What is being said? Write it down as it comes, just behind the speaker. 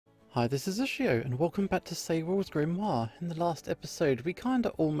Hi, this is Ashio, and welcome back to Sable's Grimoire. In the last episode, we kinda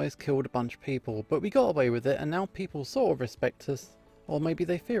almost killed a bunch of people, but we got away with it, and now people sort of respect us. Or maybe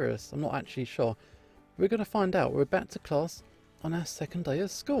they fear us, I'm not actually sure. We're gonna find out. We're back to class on our second day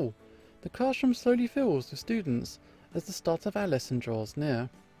of school. The classroom slowly fills with students as the start of our lesson draws near.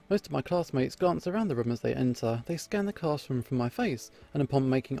 Most of my classmates glance around the room as they enter. They scan the classroom from my face, and upon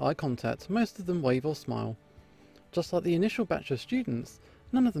making eye contact, most of them wave or smile. Just like the initial batch of students,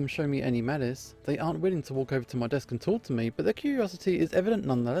 none of them show me any malice. They aren't willing to walk over to my desk and talk to me, but their curiosity is evident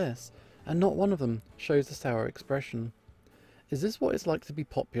nonetheless, and not one of them shows a sour expression. Is this what it's like to be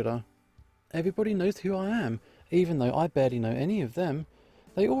popular? Everybody knows who I am, even though I barely know any of them.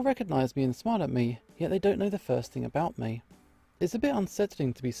 They all recognise me and smile at me, yet they don't know the first thing about me. It's a bit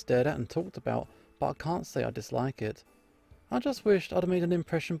unsettling to be stared at and talked about, but I can't say I dislike it. I just wished I'd made an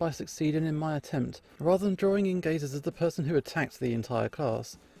impression by succeeding in my attempt, rather than drawing in gazes as the person who attacked the entire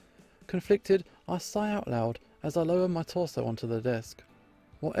class. Conflicted, I sigh out loud as I lower my torso onto the desk.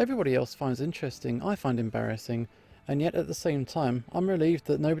 What everybody else finds interesting, I find embarrassing, and yet at the same time, I'm relieved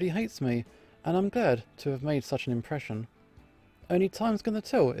that nobody hates me, and I'm glad to have made such an impression. Only time's gonna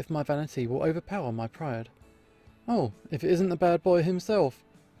tell if my vanity will overpower my pride. Oh, if it isn't the bad boy himself.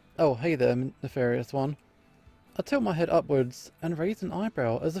 Oh, hey there, nefarious one. I tilt my head upwards and raise an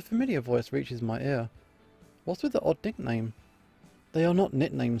eyebrow as a familiar voice reaches my ear. What's with the odd nickname? They are not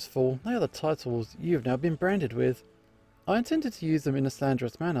nicknames, fool. They are the titles you have now been branded with. I intended to use them in a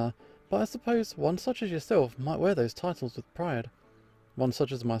slanderous manner, but I suppose one such as yourself might wear those titles with pride. One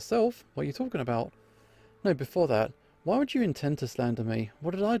such as myself? What are you talking about? No, before that, why would you intend to slander me?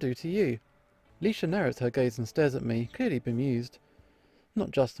 What did I do to you? Leisha narrows her gaze and stares at me, clearly bemused.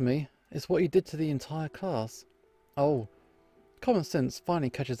 Not just me, it's what you did to the entire class. Oh, common sense finally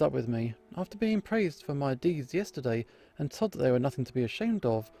catches up with me. After being praised for my deeds yesterday and told that they were nothing to be ashamed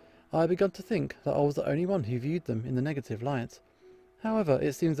of, I had begun to think that I was the only one who viewed them in the negative light. However,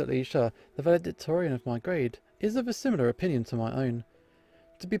 it seems that Leisha, the valedictorian of my grade, is of a similar opinion to my own.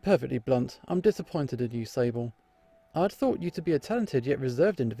 To be perfectly blunt, I'm disappointed in you, Sable. I had thought you to be a talented yet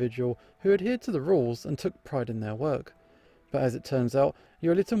reserved individual who adhered to the rules and took pride in their work. But as it turns out,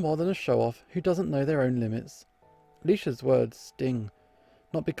 you're little more than a show-off who doesn't know their own limits. Leisha's words sting,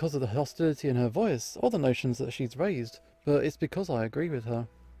 not because of the hostility in her voice or the notions that she's raised, but it's because I agree with her.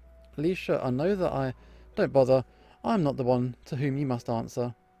 Leisha, I know that Don't bother, I'm not the one to whom you must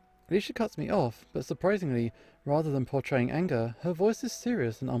answer. Leisha cuts me off, but surprisingly, rather than portraying anger, her voice is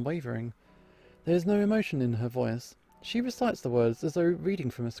serious and unwavering. There is no emotion in her voice. She recites the words as though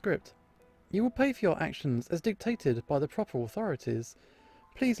reading from a script. You will pay for your actions as dictated by the proper authorities.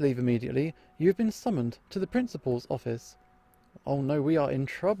 Please leave immediately. You have been summoned to the principal's office. Oh no, we are in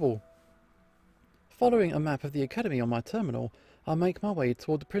trouble. Following a map of the academy on my terminal, I make my way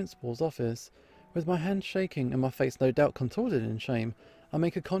toward the principal's office. With my hands shaking and my face no doubt contorted in shame, I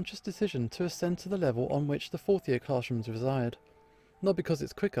make a conscious decision to ascend to the level on which the fourth-year classrooms reside. Not because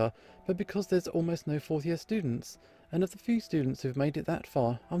it's quicker, but because there's almost no fourth-year students, and of the few students who've made it that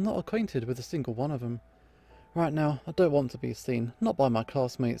far, I'm not acquainted with a single one of them. Right now, I don't want to be seen, not by my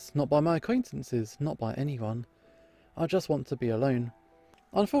classmates, not by my acquaintances, not by anyone. I just want to be alone.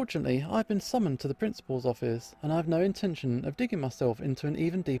 Unfortunately, I've been summoned to the principal's office, and I have no intention of digging myself into an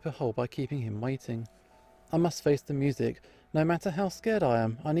even deeper hole by keeping him waiting. I must face the music. No matter how scared I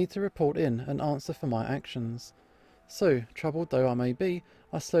am, I need to report in and answer for my actions. So, troubled though I may be,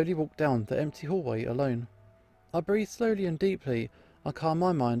 I slowly walk down the empty hallway alone. I breathe slowly and deeply. I calm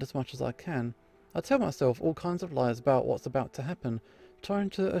my mind as much as I can. I tell myself all kinds of lies about what's about to happen, trying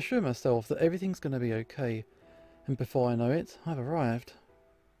to assure myself that everything's going to be okay. And before I know it, I've arrived.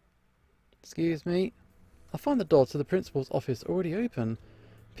 Excuse me. I find the door to the principal's office already open.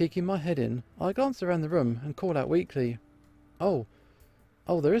 Peeking my head in, I glance around the room and call out weakly. Oh,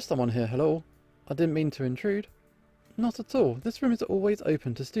 there is someone here, hello. I didn't mean to intrude. Not at all. This room is always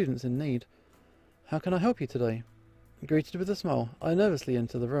open to students in need. How can I help you today? Greeted with a smile, I nervously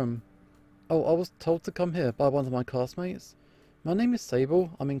enter the room. Oh, I was told to come here by one of my classmates. My name is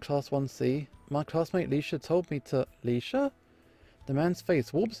Sable, I'm in Class 1C. My classmate Leisha told me to... Leisha? The man's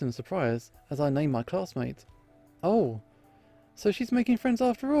face warps in surprise as I name my classmate. Oh, so she's making friends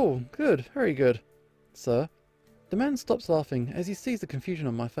after all. Good, very good. Sir? The man stops laughing as he sees the confusion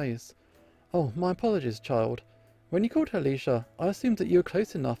on my face. Oh, my apologies, child. When you called her Leisha, I assumed that you were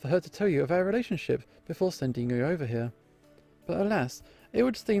close enough for her to tell you of our relationship before sending you over here. But alas, it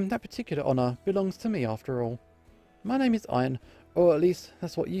would seem that particular honour belongs to me after all. My name is Iron, or at least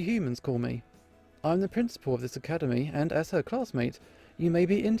that's what you humans call me. I am the principal of this academy, and as her classmate, you may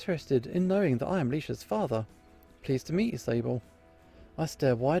be interested in knowing that I am Leisha's father. Pleased to meet you, Sable. I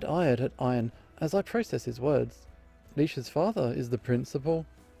stare wide-eyed at Iron as I process his words. Leisha's father is the principal.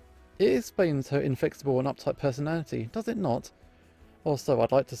 It explains her inflexible and uptight personality, does it not? Or so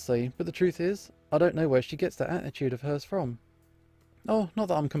I'd like to say, but the truth is, I don't know where she gets that attitude of hers from. Oh, not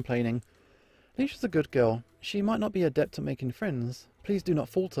that I'm complaining. Leisha's a good girl. She might not be adept at making friends. Please do not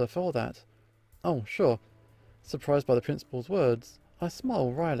fault her for that. Oh, sure. Surprised by the principal's words, I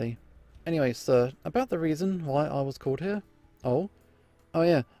smile wryly. Anyway, sir, about the reason why I was called here? Oh? Oh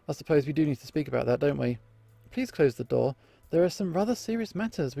yeah, I suppose we do need to speak about that, don't we? Please close the door. There are some rather serious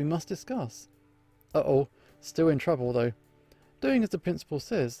matters we must discuss. Uh-oh. Still in trouble, though. Doing as the principal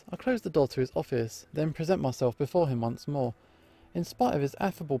says, I close the door to his office, then present myself before him once more. In spite of his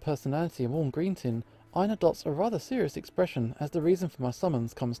affable personality and warm greeting, Iron adopts a rather serious expression as the reason for my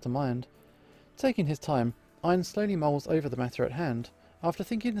summons comes to mind. Taking his time, Iron slowly mulls over the matter at hand. After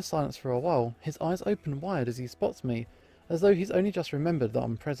thinking in silence for a while, his eyes open wide as he spots me, as though he's only just remembered that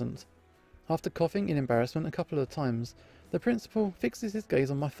I'm present. After coughing in embarrassment a couple of times, the principal fixes his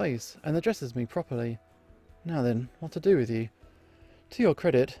gaze on my face and addresses me properly. Now then, what to do with you? To your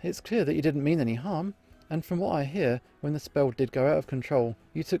credit, it's clear that you didn't mean any harm, and from what I hear, when the spell did go out of control,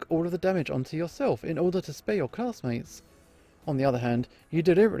 you took all of the damage onto yourself in order to spare your classmates. On the other hand, you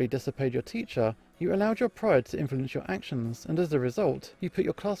deliberately disobeyed your teacher, you allowed your pride to influence your actions, and as a result, you put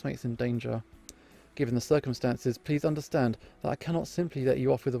your classmates in danger. Given the circumstances, please understand that I cannot simply let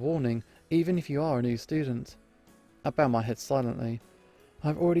you off with a warning, even if you are a new student. I bow my head silently. I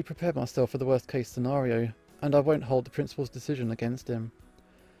have already prepared myself for the worst case scenario, and I won't hold the principal's decision against him.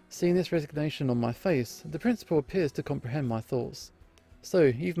 Seeing this resignation on my face, the principal appears to comprehend my thoughts. So,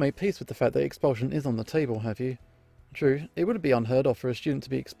 you've made peace with the fact that expulsion is on the table, have you? True, it wouldn't be unheard of for a student to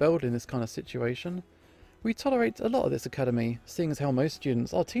be expelled in this kind of situation. We tolerate a lot at this academy, seeing as how most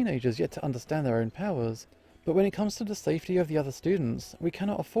students are teenagers yet to understand their own powers. But when it comes to the safety of the other students, we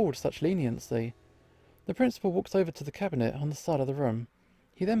cannot afford such leniency. The principal walks over to the cabinet on the side of the room.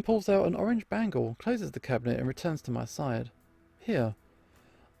 He then pulls out an orange bangle, closes the cabinet and returns to my side. Here.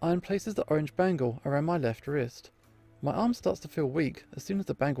 Iron places the orange bangle around my left wrist. My arm starts to feel weak as soon as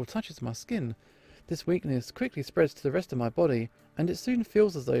the bangle touches my skin. This weakness quickly spreads to the rest of my body, and it soon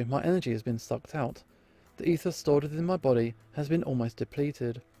feels as though my energy has been sucked out. The ether stored within my body has been almost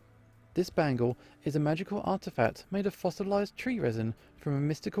depleted. This bangle is a magical artifact made of fossilized tree resin from a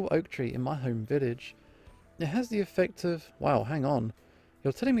mystical oak tree in my home village. It has the effect of... Wow, hang on.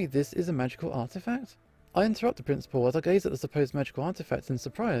 You're telling me this is a magical artifact? I interrupt the principal as I gaze at the supposed magical artifact in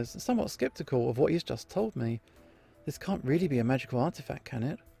surprise, somewhat skeptical of what he's just told me. This can't really be a magical artifact, can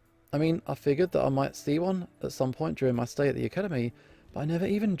it? I mean, I figured that I might see one at some point during my stay at the academy, but I never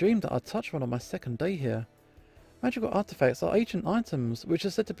even dreamed that I'd touch one on my second day here. Magical artifacts are ancient items which are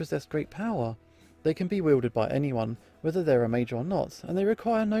said to possess great power. They can be wielded by anyone, whether they're a mage or not, and they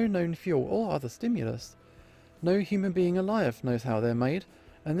require no known fuel or other stimulus. No human being alive knows how they're made,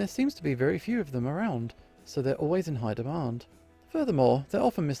 and there seems to be very few of them around, so they're always in high demand. Furthermore, they're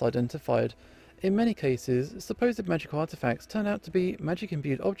often misidentified. In many cases, supposed magical artifacts turn out to be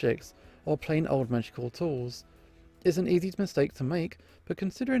magic-imbued objects, or plain old magical tools. It's an easy mistake to make, but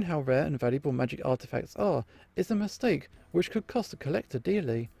considering how rare and valuable magic artifacts are, it's a mistake which could cost a collector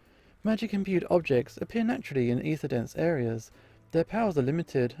dearly. Magic-imbued objects appear naturally in ether-dense areas. Their powers are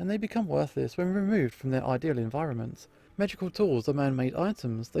limited, and they become worthless when removed from their ideal environment. Magical tools are man-made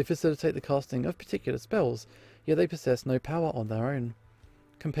items. They facilitate the casting of particular spells, yet they possess no power on their own.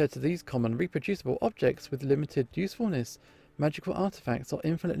 Compared to these common reproducible objects with limited usefulness, magical artifacts are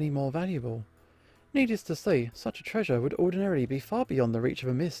infinitely more valuable. Needless to say, such a treasure would ordinarily be far beyond the reach of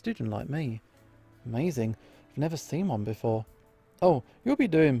a mere student like me. Amazing. I've never seen one before. Oh, you'll be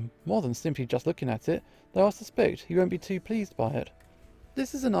doing more than simply just looking at it, though I suspect you won't be too pleased by it.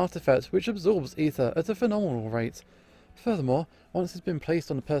 This is an artifact which absorbs ether at a phenomenal rate. Furthermore, once it's been placed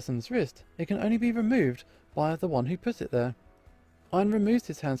on a person's wrist, it can only be removed by the one who put it there. Iron removes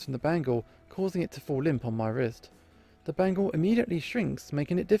his hands from the bangle, causing it to fall limp on my wrist. The bangle immediately shrinks,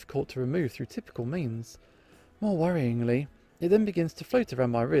 making it difficult to remove through typical means. More worryingly, it then begins to float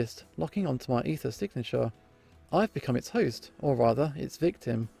around my wrist, locking onto my ether signature. I've become its host, or rather, its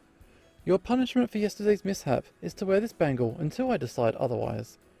victim. Your punishment for yesterday's mishap is to wear this bangle until I decide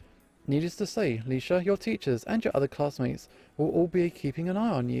otherwise. Needless to say, Leisha, your teachers, and your other classmates will all be keeping an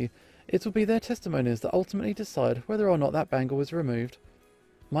eye on you. It will be their testimonies that ultimately decide whether or not that bangle is removed.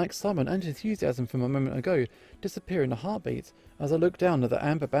 My excitement and enthusiasm from a moment ago disappear in a heartbeat as I look down at the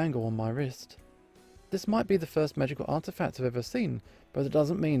amber bangle on my wrist. This might be the first magical artifact I've ever seen, but it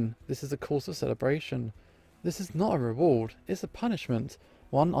doesn't mean this is a cause for celebration. This is not a reward, it's a punishment,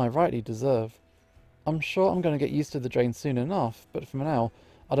 one I rightly deserve. I'm sure I'm going to get used to the drain soon enough, but for now,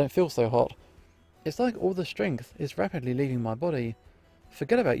 I don't feel so hot. It's like all the strength is rapidly leaving my body.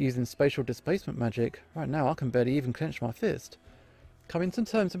 Forget about using spatial displacement magic. Right now I can barely even clench my fist. Coming to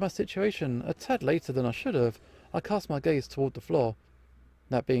terms with my situation a tad later than I should have, I cast my gaze toward the floor.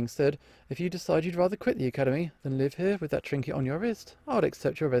 That being said, if you decide you'd rather quit the academy than live here with that trinket on your wrist, I would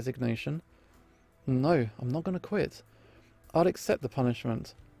accept your resignation. No, I'm not going to quit. I'd accept the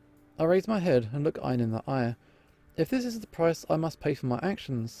punishment. I raise my head and look Ayn in the eye. If this is the price I must pay for my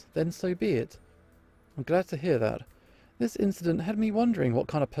actions, then so be it. I'm glad to hear that. This incident had me wondering what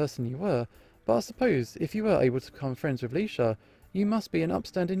kind of person you were, but I suppose if you were able to become friends with Leisha, you must be an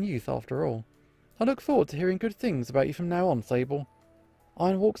upstanding youth after all. I look forward to hearing good things about you from now on, Sable.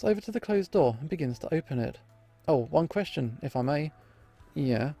 Ayn walks over to the closed door and begins to open it. Oh, one question, if I may.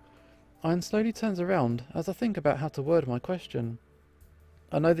 Yeah. Ayn slowly turns around as I think about how to word my question.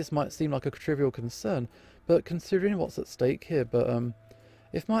 I know this might seem like a trivial concern, but considering what's at stake here,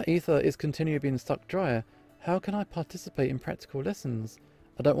 if my ether is continually being sucked dry, how can I participate in practical lessons?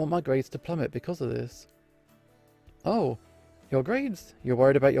 I don't want my grades to plummet because of this. Oh, your grades? You're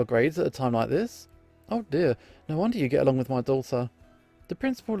worried about your grades at a time like this? Oh dear, no wonder you get along with my daughter. The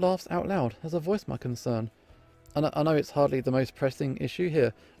principal laughs out loud as I voice my concern. I know it's hardly the most pressing issue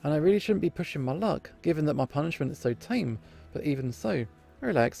here, and I really shouldn't be pushing my luck, given that my punishment is so tame, but even so,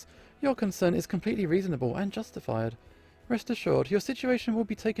 relax. Your concern is completely reasonable and justified. Rest assured, your situation will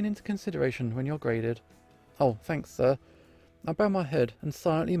be taken into consideration when you're graded. Oh, thanks, sir. I bow my head and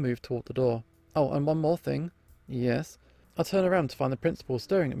silently move toward the door. Oh, and one more thing. Yes. I turn around to find the principal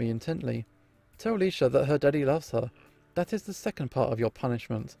staring at me intently. Tell Leisha that her daddy loves her. That is the second part of your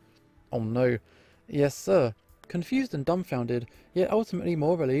punishment. Oh no. Yes, sir. Confused and dumbfounded, yet ultimately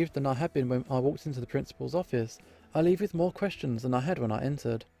more relieved than I had been when I walked into the principal's office, I leave with more questions than I had when I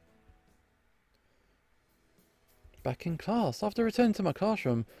entered. Back in class. After returning to my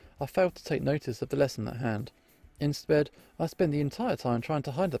classroom, I failed to take notice of the lesson at hand. Instead, I spent the entire time trying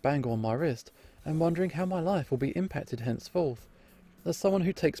to hide the bangle on my wrist, and wondering how my life will be impacted henceforth. As someone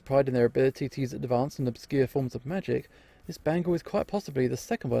who takes pride in their ability to use advanced and obscure forms of magic, this bangle is quite possibly the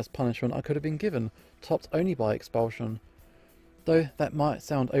second worst punishment I could have been given, topped only by expulsion. Though that might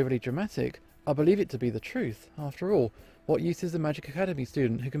sound overly dramatic, I believe it to be the truth. After all, what use is a Magic Academy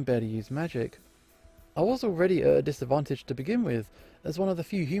student who can barely use magic? I was already at a disadvantage to begin with, as one of the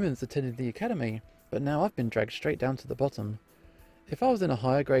few humans attending the academy, but now I've been dragged straight down to the bottom. If I was in a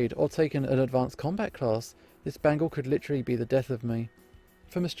higher grade or taken an advanced combat class, this bangle could literally be the death of me.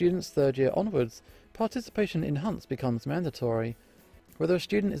 From a student's third year onwards, participation in hunts becomes mandatory. Whether a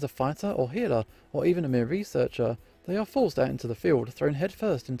student is a fighter or healer, or even a mere researcher, they are forced out into the field, thrown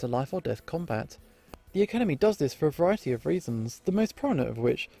headfirst into life or death combat. The Academy does this for a variety of reasons, the most prominent of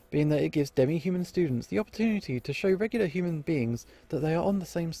which being that it gives demi-human students the opportunity to show regular human beings that they are on the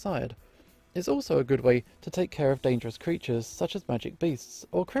same side. It's also a good way to take care of dangerous creatures such as magic beasts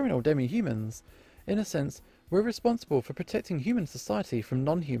or criminal demi-humans. In a sense, we're responsible for protecting human society from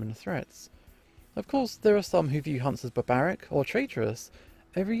non-human threats. Of course, there are some who view hunts as barbaric or traitorous.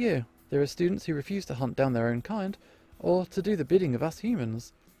 Every year, there are students who refuse to hunt down their own kind, or to do the bidding of us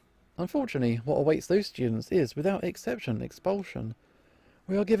humans. Unfortunately, what awaits those students is, without exception, expulsion.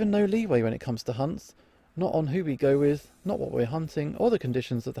 We are given no leeway when it comes to hunts, not on who we go with, not what we're hunting, or the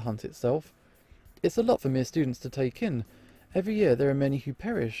conditions of the hunt itself. It's a lot for mere students to take in. Every year there are many who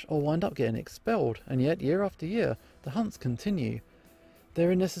perish, or wind up getting expelled, and yet, year after year, the hunts continue.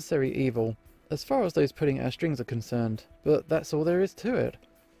 They're a necessary evil, as far as those pulling our strings are concerned, but that's all there is to it.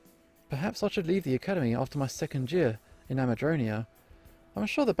 Perhaps I should leave the academy after my second year in Amadronia. I'm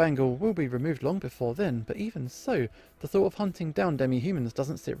sure the bangle will be removed long before then, but even so, the thought of hunting down demi-humans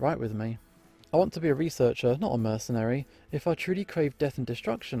doesn't sit right with me. I want to be a researcher, not a mercenary. If I truly crave death and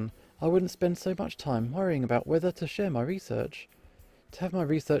destruction, I wouldn't spend so much time worrying about whether to share my research. To have my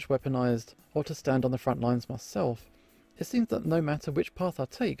research weaponized, or to stand on the front lines myself. It seems that no matter which path I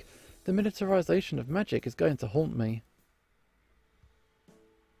take, the militarization of magic is going to haunt me.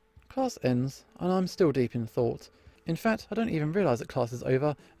 Class ends, and I'm still deep in thought. In fact, I don't even realise that class is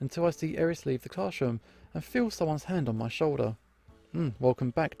over until I see Eris leave the classroom and feel someone's hand on my shoulder.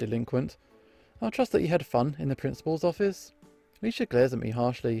 Welcome back, delinquent. I trust that you had fun in the principal's office. Leisha glares at me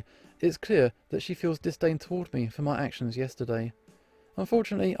harshly. It's clear that she feels disdain toward me for my actions yesterday.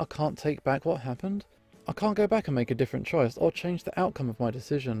 Unfortunately, I can't take back what happened. I can't go back and make a different choice or change the outcome of my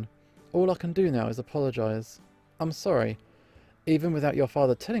decision. All I can do now is apologise. I'm sorry. Even without your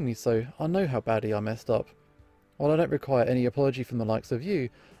father telling me so, I know how badly I messed up. While I don't require any apology from the likes of you,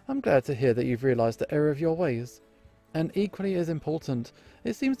 I'm glad to hear that you've realised the error of your ways. And equally as important,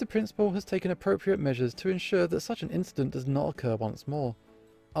 it seems the principal has taken appropriate measures to ensure that such an incident does not occur once more.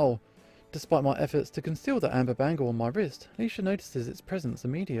 Oh, despite my efforts to conceal the amber bangle on my wrist, Leisha notices its presence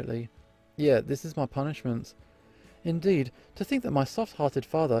immediately. Yeah, this is my punishment. Indeed, to think that my soft-hearted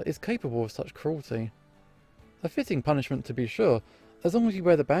father is capable of such cruelty. A fitting punishment to be sure. As long as you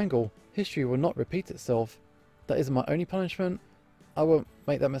wear the bangle, history will not repeat itself. That is my only punishment. I won't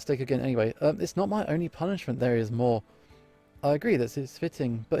make that mistake again anyway. It's not my only punishment, there is more. I agree that it's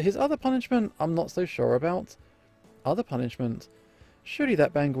fitting, but his other punishment I'm not so sure about. Other punishment? Surely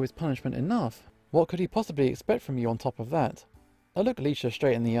that bangle is punishment enough. What could he possibly expect from you on top of that? I look Leisha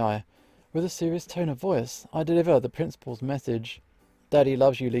straight in the eye. With a serious tone of voice, I deliver the principal's message. Daddy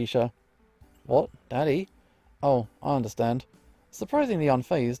loves you, Leisha. What? Daddy? Oh, I understand. Surprisingly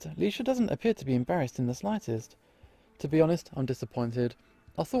unfazed, Leisha doesn't appear to be embarrassed in the slightest. To be honest, I'm disappointed.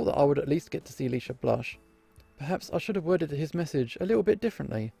 I thought that I would at least get to see Leisha blush. Perhaps I should have worded his message a little bit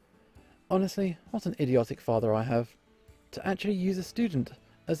differently. Honestly, what an idiotic father I have. To actually use a student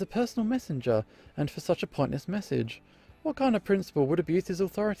as a personal messenger, and for such a pointless message. What kind of principal would abuse his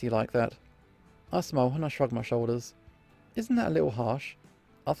authority like that? I smile and I shrug my shoulders. Isn't that a little harsh?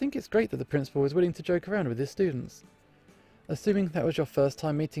 I think it's great that the principal is willing to joke around with his students. Assuming that was your first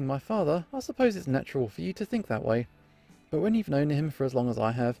time meeting my father, I suppose it's natural for you to think that way. But when you've known him for as long as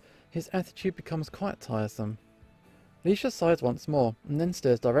I have, his attitude becomes quite tiresome. Leisha sighs once more, and then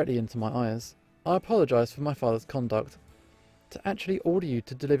stares directly into my eyes. I apologise for my father's conduct. To actually order you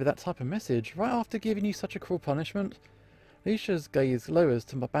to deliver that type of message right after giving you such a cruel punishment? Leisha's gaze lowers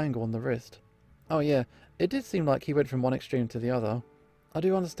to my bangle on the wrist. Oh yeah, it did seem like he went from one extreme to the other. I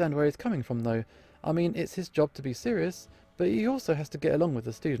do understand where he's coming from though. I mean, it's his job to be serious, but he also has to get along with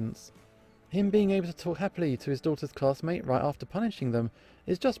the students. Him being able to talk happily to his daughter's classmate right after punishing them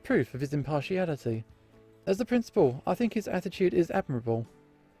is just proof of his impartiality. As the principal, I think his attitude is admirable.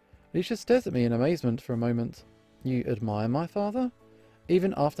 Leisha stares at me in amazement for a moment. You admire my father?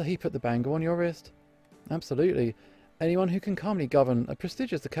 Even after he put the bangle on your wrist? Absolutely. Anyone who can calmly govern a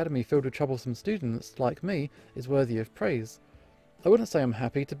prestigious academy filled with troublesome students, like me, is worthy of praise. I wouldn't say I'm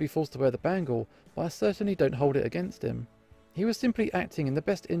happy to be forced to wear the bangle, but I certainly don't hold it against him. He was simply acting in the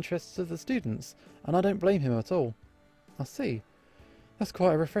best interests of the students, and I don't blame him at all. I see. That's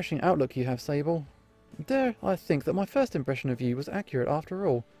quite a refreshing outlook you have, Sable. Dare I think that my first impression of you was accurate after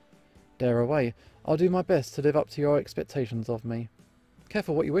all. Dare away. I'll do my best to live up to your expectations of me.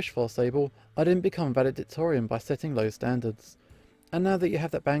 Careful what you wish for, Sable. I didn't become valedictorian by setting low standards. And now that you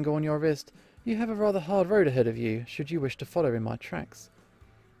have that bangle on your wrist, you have a rather hard road ahead of you, should you wish to follow in my tracks.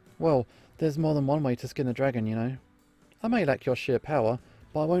 Well, there's more than one way to skin a dragon, you know. I may lack your sheer power,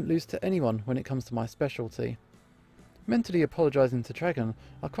 but I won't lose to anyone when it comes to my specialty. Mentally apologising to Dragon,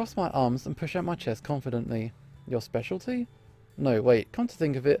 I cross my arms and push out my chest confidently. Your specialty? No, wait, come to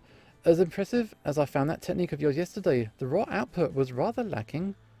think of it, as impressive as I found that technique of yours yesterday, the raw output was rather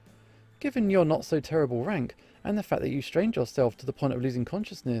lacking. Given your not so terrible rank, and the fact that you strained yourself to the point of losing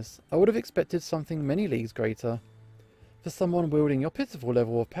consciousness, I would have expected something many leagues greater. For someone wielding your pitiful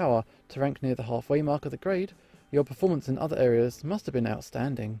level of power to rank near the halfway mark of the grade, your performance in other areas must have been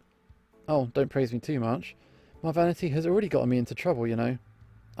outstanding. Oh, don't praise me too much. My vanity has already gotten me into trouble, you know.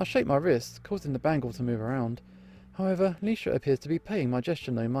 I shake my wrists, causing the bangle to move around. However, Leisha appears to be paying my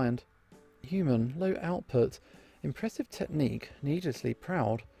gesture no mind. Human, low output, impressive technique, needlessly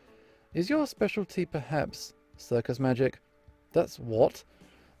proud. Is your specialty perhaps circus magic? That's what?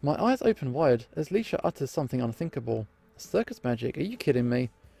 My eyes open wide as Leisha utters something unthinkable. Circus magic? Are you kidding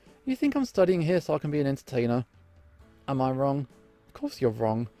me? You think I'm studying here so I can be an entertainer? Am I wrong? Of course you're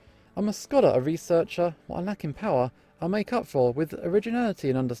wrong. I'm a scholar, a researcher. What I lack in power, I'll make up for with originality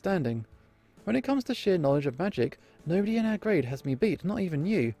and understanding. When it comes to sheer knowledge of magic, nobody in our grade has me beat, not even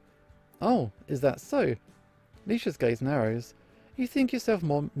you. Oh, is that so? Leisha's gaze narrows. You think yourself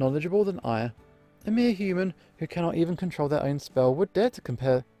more knowledgeable than I? A mere human who cannot even control their own spell would dare to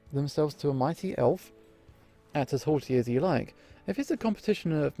compare themselves to a mighty elf? Act as haughty as you like. If it's a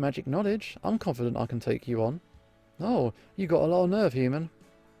competition of magic knowledge, I'm confident I can take you on. Oh, you got a lot of nerve, human.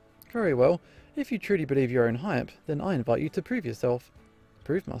 Very well. If you truly believe your own hype, then I invite you to prove yourself.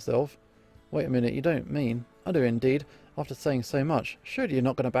 Prove myself? Wait a minute, you don't mean... I do indeed. After saying so much, surely you're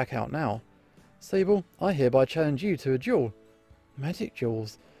not going to back out now. Sable, I hereby challenge you to a duel. Magic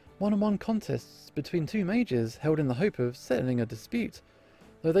duels. One-on-one contests between two mages held in the hope of settling a dispute.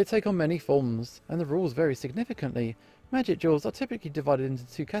 Though they take on many forms, and the rules vary significantly, magic duels are typically divided into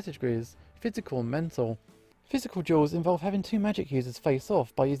two categories, physical and mental. Physical duels involve having two magic users face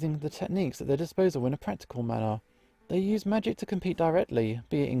off by using the techniques at their disposal in a practical manner. They use magic to compete directly,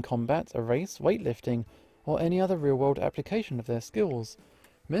 be it in combat, a race, weightlifting, or any other real-world application of their skills.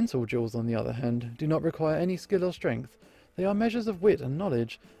 Mental duels, on the other hand, do not require any skill or strength. They are measures of wit and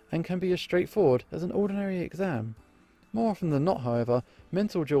knowledge, and can be as straightforward as an ordinary exam. More often than not, however,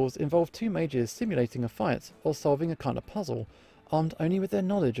 mental duels involve two mages simulating a fight, or solving a kind of puzzle, armed only with their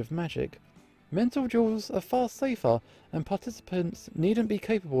knowledge of magic. Mental duels are far safer, and participants needn't be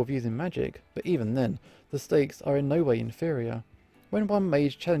capable of using magic, but even then, the stakes are in no way inferior. When one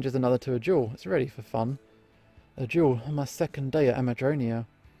mage challenges another to a duel, it's ready for fun. A duel on my second day at Amadronia.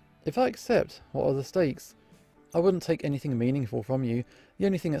 If I accept, what are the stakes? I wouldn't take anything meaningful from you. The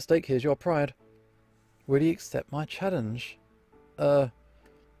only thing at stake here is your pride. Will you accept my challenge? I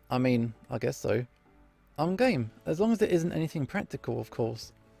guess so. I'm game, as long as it isn't anything practical, of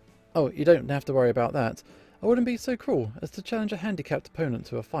course. Oh, you don't have to worry about that. I wouldn't be so cruel as to challenge a handicapped opponent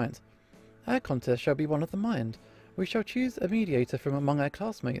to a fight. Our contest shall be one of the mind. We shall choose a mediator from among our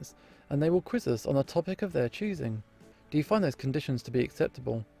classmates, and they will quiz us on a topic of their choosing. Do you find those conditions to be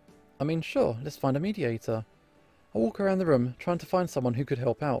acceptable? Sure, let's find a mediator. I walk around the room, trying to find someone who could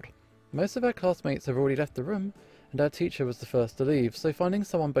help out. Most of our classmates have already left the room, and our teacher was the first to leave, so finding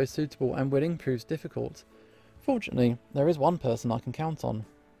someone both suitable and willing proves difficult. Fortunately, there is one person I can count on.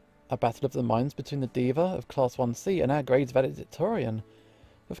 A battle of the minds between the diva of Class 1C and our grade's valedictorian.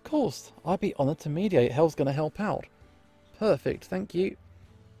 Of course, I'd be honoured to mediate. Hell's gonna help out. Perfect, thank you.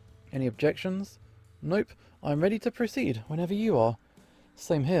 Any objections? Nope, I'm ready to proceed whenever you are.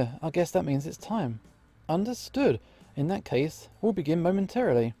 Same here, I guess that means it's time. Understood. In that case, we'll begin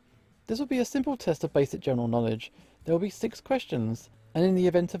momentarily. This will be a simple test of basic general knowledge. There will be 6 questions, and in the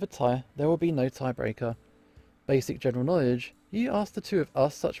event of a tie, there will be no tiebreaker. Basic general knowledge. You ask the two of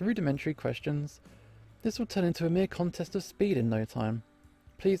us such rudimentary questions. This will turn into a mere contest of speed in no time.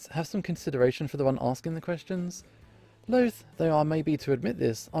 Please have some consideration for the one asking the questions. Loath though I may be to admit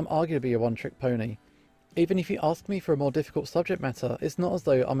this, I'm arguably a one-trick pony. Even if you ask me for a more difficult subject matter, it's not as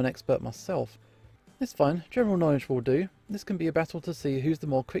though I'm an expert myself. It's fine, general knowledge will do. This can be a battle to see who's the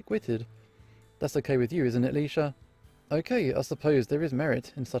more quick-witted. That's okay with you, isn't it, Leisha? Okay, I suppose there is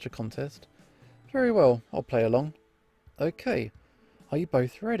merit in such a contest. Very well, I'll play along. Okay, are you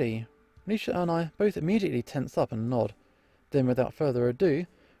both ready? Leisha and I both immediately tense up and nod. Then without further ado,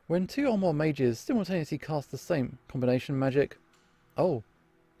 when 2 or more mages simultaneously cast the same combination magic... Oh,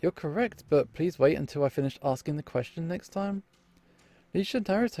 you're correct, but please wait until I finish asking the question next time. Leisha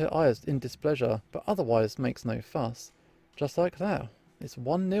narrows her eyes in displeasure, but otherwise makes no fuss. Just like that, it's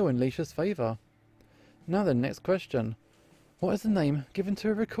 1-0 in Leisha's favour. Now then, next question. What is the name given to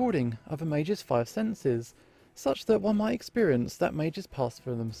a recording of a mage's 5 senses, such that one might experience that mage's past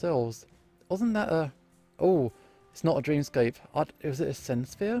for themselves? Wasn't that a... Oh, it's not a dreamscape. Was it a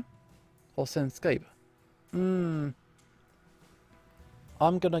sensphere? Or senscape? I'm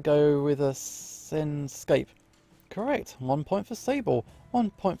gonna go with a senscape. Correct. 1 point for Sable.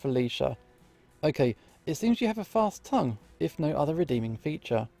 1 point for Leisha. Okay, it seems you have a fast tongue, if no other redeeming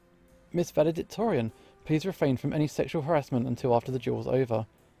feature. Miss Valedictorian, please refrain from any sexual harassment until after the duel's over.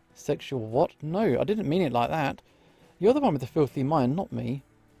 Sexual what? No, I didn't mean it like that. You're the one with the filthy mind, not me.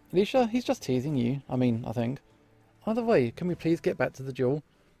 Leisha, he's just teasing you. I think. Either way, can we please get back to the duel?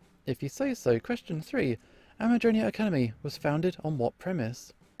 If you say so. Question 3. Amadronia Academy was founded on what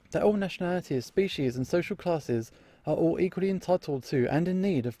premise? That all nationalities, species and social classes are all equally entitled to and in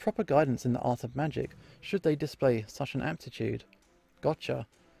need of proper guidance in the art of magic, should they display such an aptitude. Gotcha.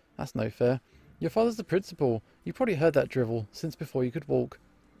 That's no fair. Your father's the principal. You probably heard that drivel since before you could walk.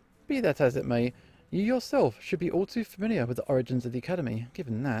 Be that as it may, you yourself should be all too familiar with the origins of the academy,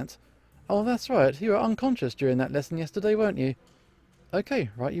 given that. Oh, that's right. You were unconscious during that lesson yesterday, weren't you? Okay,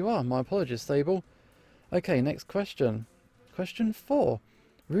 right you are. My apologies, Sable. Okay, next question. Question 4.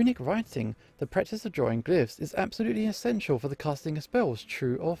 Runic writing, the practice of drawing glyphs, is absolutely essential for the casting of spells,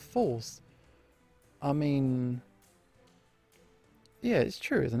 true or false? Yeah, it's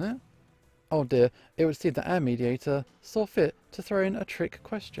true, isn't it? Oh dear, it would seem that our mediator saw fit to throw in a trick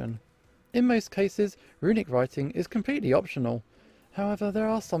question. In most cases, runic writing is completely optional. However, there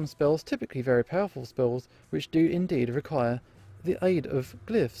are some spells, typically very powerful spells, which do indeed require the aid of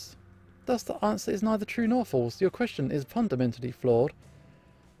glyphs. Thus the answer is neither true nor false. Your question is fundamentally flawed.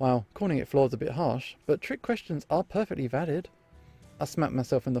 Wow, calling it flawed is a bit harsh, but trick questions are perfectly valid. I smack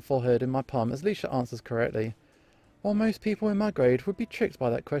myself in the forehead in my palm as Leisha answers correctly. While most people in my grade would be tricked by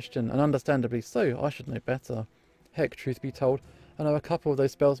that question, and understandably so, I should know better. Heck, truth be told, I know a couple of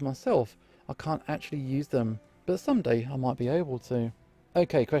those spells myself. I can't actually use them, but someday I might be able to.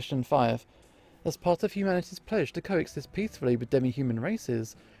 Okay, question 5. As part of humanity's pledge to coexist peacefully with demi-human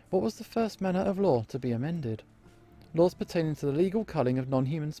races, what was the first manner of law to be amended? Laws pertaining to the legal culling of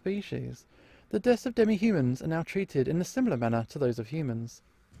non-human species. The deaths of demi-humans are now treated in a similar manner to those of humans.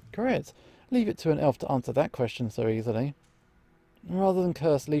 Correct. Leave it to an elf to answer that question so easily. Rather than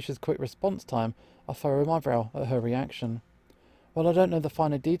curse Leisha's quick response time, I furrow my brow at her reaction. While I don't know the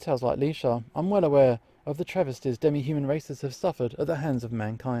finer details like Leisha, I'm well aware of the travesties demi-human races have suffered at the hands of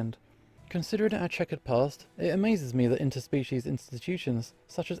mankind. Considering our checkered past, it amazes me that interspecies institutions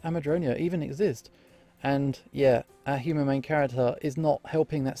such as Amadronia even exist. And, yeah, our human main character is not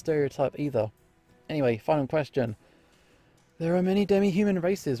helping that stereotype either. Anyway, final question. There are many demi-human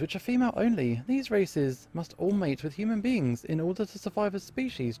races which are female only. These races must all mate with human beings in order to survive as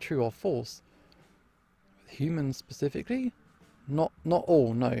species, true or false? Humans specifically? Not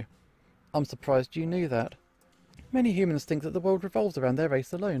all, no. I'm surprised you knew that. Many humans think that the world revolves around their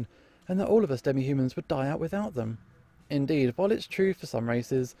race alone, and that all of us demi-humans would die out without them. Indeed, while it's true for some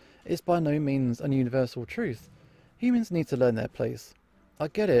races, it's by no means a universal truth. Humans need to learn their place. I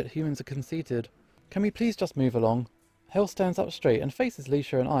get it, humans are conceited. Can we please just move along? Hel stands up straight and faces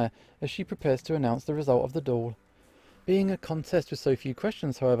Leisha and I as she prepares to announce the result of the duel. Being a contest with so few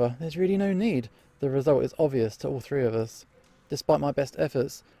questions, however, there's really no need. The result is obvious to all three of us. Despite my best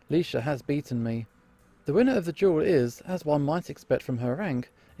efforts, Leisha has beaten me. The winner of the duel is, as one might expect from her rank,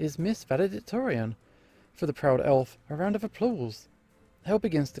 is Miss Valedictorian. For the proud elf, a round of applause. Hel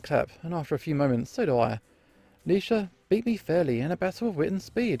begins to clap, and after a few moments, so do I. Leisha beat me fairly in a battle of wit and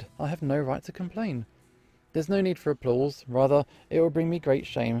speed. I have no right to complain. There's no need for applause, rather it would bring me great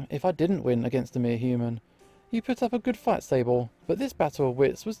shame if I didn't win against a mere human. You put up a good fight, Sable, but this battle of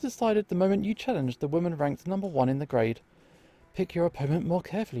wits was decided the moment you challenged the woman ranked number 1 in the grade. Pick your opponent more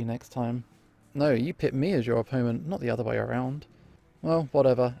carefully next time. No, you picked me as your opponent, not the other way around. Well,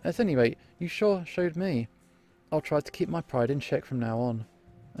 whatever. At any rate, you sure showed me. I'll try to keep my pride in check from now on.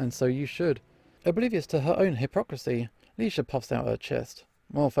 And so you should. Oblivious to her own hypocrisy, Leisha puffs out her chest.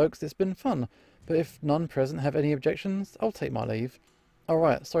 Well, folks, it's been fun, but if none present have any objections, I'll take my leave.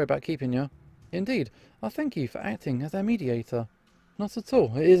 Alright, sorry about keeping you. Indeed, I thank you for acting as our mediator. Not at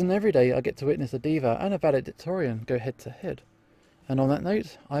all. It isn't every day I get to witness a diva and a valedictorian go head to head. And on that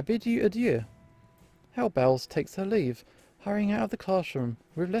note, I bid you adieu. Hel bows, takes her leave, hurrying out of the classroom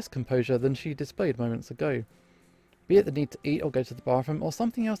with less composure than she displayed moments ago. Be it the need to eat or go to the bathroom or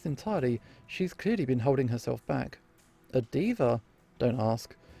something else entirely, she's clearly been holding herself back. A diva? Don't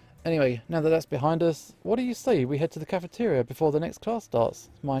ask. Anyway, now that that's behind us, what do you say we head to the cafeteria before the next class starts?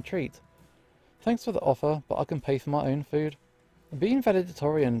 It's my treat. Thanks for the offer, but I can pay for my own food. Being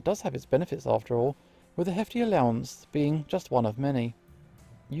valedictorian does have its benefits after all, with a hefty allowance being just one of many.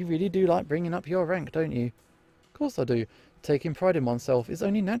 You really do like bringing up your rank, don't you? Of course I do. Taking pride in oneself is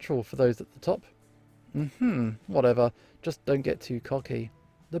only natural for those at the top. Whatever. Just don't get too cocky.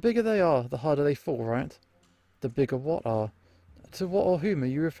 The bigger they are, the harder they fall, right? The bigger what are? To what or whom are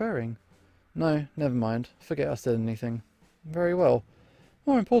you referring? No, never mind. Forget I said anything. Very well.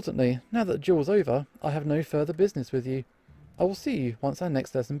 More importantly, now that the duel's over, I have no further business with you. I will see you once our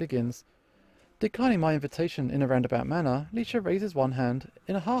next lesson begins. Declining my invitation in a roundabout manner, Leisha raises one hand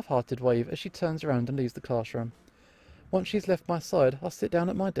in a half-hearted wave as she turns around and leaves the classroom. Once she's left my side, I sit down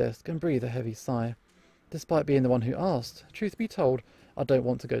at my desk and breathe a heavy sigh. Despite being the one who asked, truth be told, I don't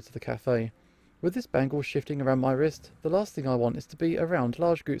want to go to the cafe. With this bangle shifting around my wrist, the last thing I want is to be around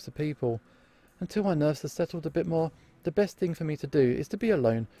large groups of people. Until my nerves have settled a bit more, the best thing for me to do is to be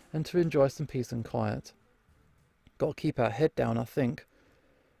alone and to enjoy some peace and quiet. Gotta keep our head down, I think.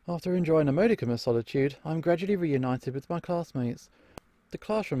 After enjoying a modicum of solitude, I am gradually reunited with my classmates. The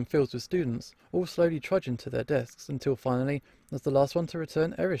classroom fills with students, all slowly trudging to their desks, until finally, as the last one to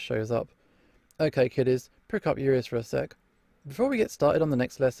return, Eris shows up. Okay, kiddies, prick up your ears for a sec. Before we get started on the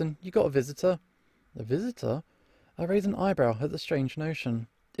next lesson, you got a visitor? A visitor? I raise an eyebrow at the strange notion.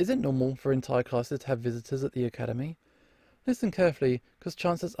 Is it normal for entire classes to have visitors at the academy? Listen carefully, because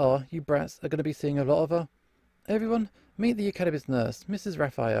chances are you brats are going to be seeing a lot of her. Everyone, meet the academy's nurse, Mrs.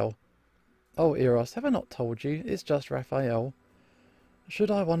 Raphael. Oh, Eros, have I not told you? It's just Raphael.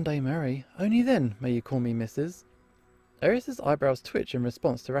 Should I one day marry, only then may you call me Mrs. Eris's eyebrows twitch in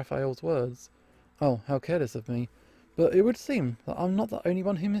response to Raphael's words. Oh, how careless of me. But it would seem that I'm not the only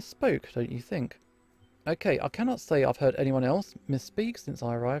one who misspoke, don't you think? Okay, I cannot say I've heard anyone else misspeak since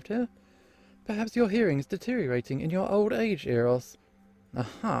I arrived here. Perhaps your hearing is deteriorating in your old age, Eros.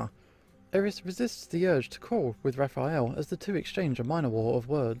 Aha! Eris resists the urge to quarrel with Raphael as the two exchange a minor war of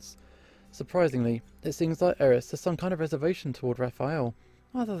words. Surprisingly, it seems like Eris has some kind of reservation toward Raphael.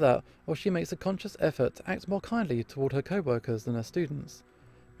 Either that, or she makes a conscious effort to act more kindly toward her co-workers than her students.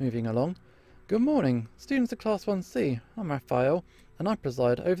 Moving along. Good morning, students of Class 1C. I'm Raphael, and I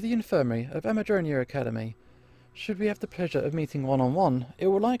preside over the infirmary of Amadronia Academy. Should we have the pleasure of meeting one-on-one, it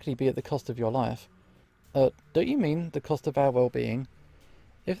will likely be at the cost of your life. Don't you mean the cost of our well-being?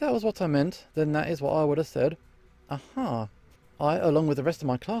 If that was what I meant, then that is what I would have said. Aha! I, along with the rest of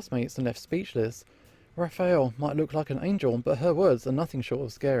my classmates, am left speechless. Raphael might look like an angel, but her words are nothing short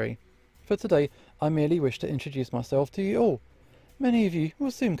of scary. For today, I merely wish to introduce myself to you all. Many of you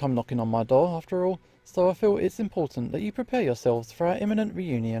will soon come knocking on my door, after all, so I feel it's important that you prepare yourselves for our imminent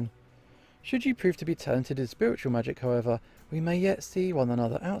reunion. Should you prove to be talented in spiritual magic, however, we may yet see one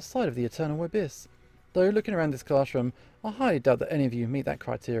another outside of the eternal abyss. Though looking around this classroom, I highly doubt that any of you meet that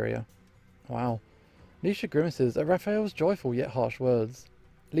criteria. Wow. Lisha grimaces at Raphael's joyful yet harsh words.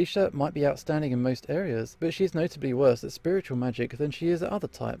 Lisha might be outstanding in most areas, but she is notably worse at spiritual magic than she is at other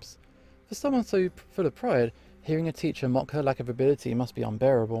types. For someone so full of pride, hearing a teacher mock her lack of ability must be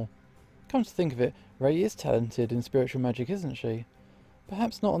unbearable. Come to think of it, Ray is talented in spiritual magic, isn't she?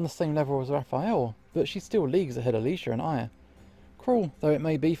 Perhaps not on the same level as Raphael, but she's still leagues ahead of Lisha and I. Cruel though it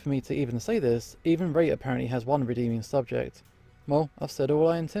may be for me to even say this, even Ray apparently has one redeeming subject. Well, I've said all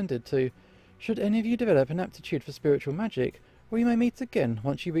I intended to. Should any of you develop an aptitude for spiritual magic, we may meet again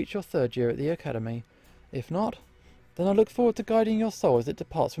once you reach your 3rd year at the Academy. If not, then I look forward to guiding your soul as it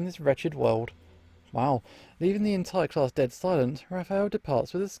departs from this wretched world. Wow, leaving the entire class dead silent, Raphael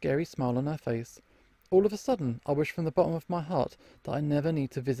departs with a scary smile on her face. All of a sudden, I wish from the bottom of my heart that I never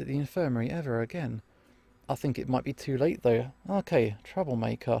need to visit the infirmary ever again. I think it might be too late though. Okay,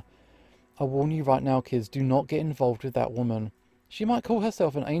 troublemaker. I warn you right now, kids, do not get involved with that woman. She might call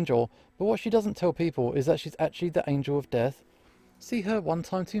herself an angel, but what she doesn't tell people is that she's actually the angel of death. See her one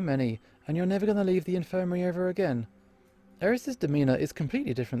time too many, and you're never going to leave the infirmary ever again. Eris's demeanour is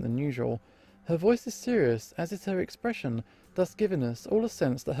completely different than usual. Her voice is serious, as is her expression, thus giving us all a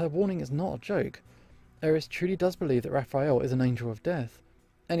sense that her warning is not a joke. Eris truly does believe that Raphael is an angel of death.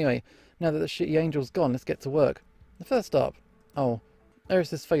 Anyway, now that the shitty angel's gone, let's get to work. First up... Oh,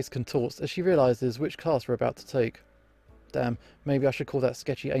 Eris's face contorts as she realises which class we're about to take. Damn, maybe I should call that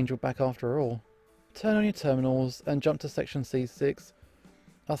sketchy angel back after all. Turn on your terminals and jump to section C6.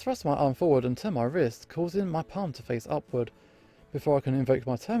 I thrust my arm forward and turn my wrist, causing my palm to face upward. Before I can invoke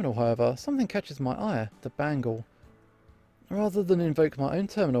my terminal, however, something catches my eye, the bangle. Rather than invoke my own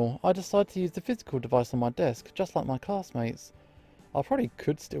terminal, I decide to use the physical device on my desk, just like my classmates. I probably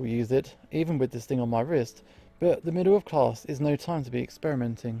could still use it, even with this thing on my wrist, but the middle of class is no time to be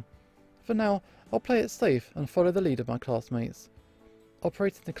experimenting. For now, I'll play it safe and follow the lead of my classmates.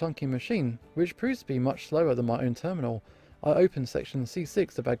 Operating the clunky machine, which proves to be much slower than my own terminal, I open section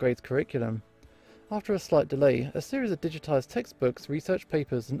C6 of our grade's curriculum. After a slight delay, a series of digitized textbooks, research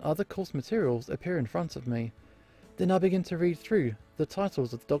papers and other course materials appear in front of me. Then I begin to read through the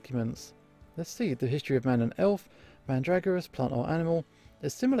titles of the documents. Let's see, the history of man and elf, mandragorous plant or animal,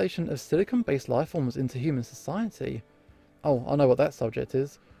 assimilation of silicon-based life forms into human society. Oh, I know what that subject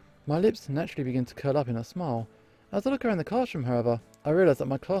is. My lips naturally begin to curl up in a smile. As I look around the classroom, however, I realise that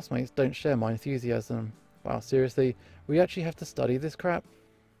my classmates don't share my enthusiasm. Wow, seriously? We actually have to study this crap?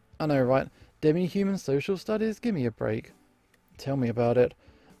 I know, right? Demi-human social studies? Give me a break. Tell me about it.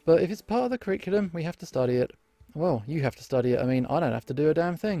 But if it's part of the curriculum, we have to study it. Well, you have to study it. I mean, I don't have to do a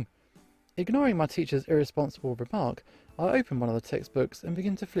damn thing. Ignoring my teacher's irresponsible remark, I open one of the textbooks and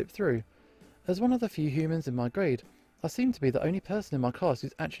begin to flip through. As one of the few humans in my grade, I seem to be the only person in my class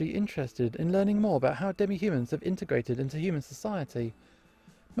who's actually interested in learning more about how demi-humans have integrated into human society.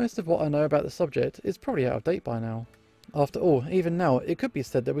 Most of what I know about the subject is probably out of date by now. After all, even now, it could be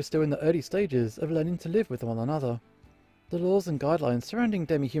said that we're still in the early stages of learning to live with one another. The laws and guidelines surrounding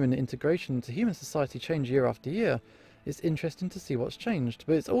demi-human integration into human society change year after year. It's interesting to see what's changed,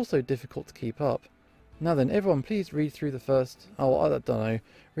 but it's also difficult to keep up. Now then, everyone please read through the first... I don't know.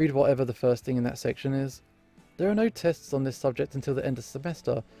 Read whatever the first thing in that section is. There are no tests on this subject until the end of the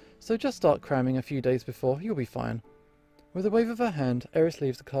semester, so just start cramming a few days before, you'll be fine. With a wave of her hand, Eris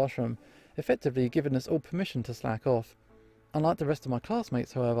leaves the classroom, effectively giving us all permission to slack off. Unlike the rest of my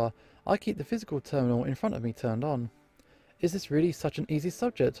classmates, however, I keep the physical terminal in front of me turned on. Is this really such an easy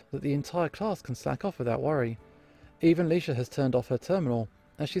subject that the entire class can slack off without worry? Even Lisha has turned off her terminal,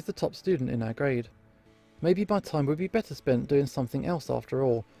 as she's the top student in our grade. Maybe my time would be better spent doing something else after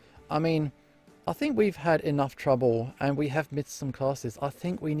all. I mean, I think we've had enough trouble and we have missed some classes. I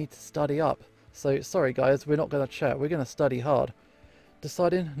think we need to study up. So sorry guys, we're not going to chat, we're going to study hard.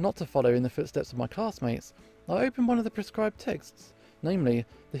 Deciding not to follow in the footsteps of my classmates, I open one of the prescribed texts, namely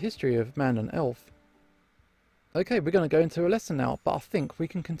the history of man and elf. Okay, we're going to go into a lesson now, but I think we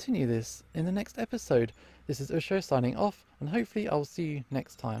can continue this in the next episode. This is Usho signing off, and hopefully I'll see you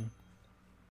next time.